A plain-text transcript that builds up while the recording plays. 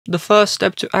the first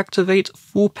step to activate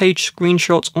full page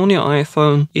screenshots on your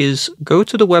iPhone is go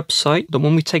to the website. Then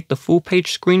when we take the full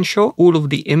page screenshot, all of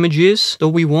the images that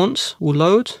we want will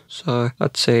load. So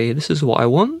let's say this is what I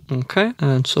want. Okay.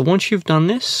 And so once you've done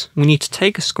this, we need to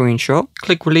take a screenshot,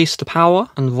 click release the power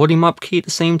and volume up key at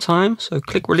the same time. So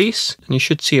click release and you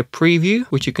should see a preview,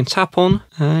 which you can tap on,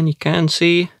 and you can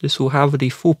see this will have the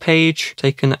full page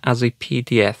taken as a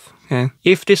PDF. Okay.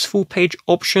 If this full page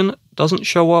option doesn't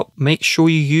show up, make sure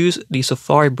you use the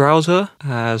Safari browser,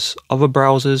 as other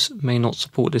browsers may not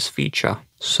support this feature.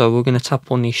 So we're going to tap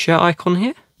on the share icon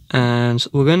here, and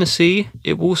we're going to see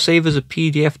it will save as a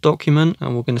PDF document,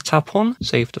 and we're going to tap on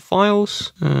save the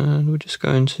files, and we're just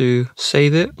going to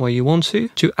save it where you want to.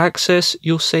 To access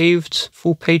your saved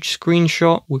full page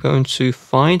screenshot, we're going to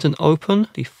find and open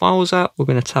the Files app. We're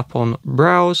going to tap on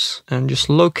Browse and just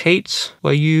locate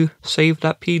where you saved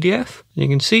that PDF. You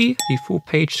can see the full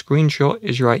page screenshot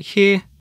is right here.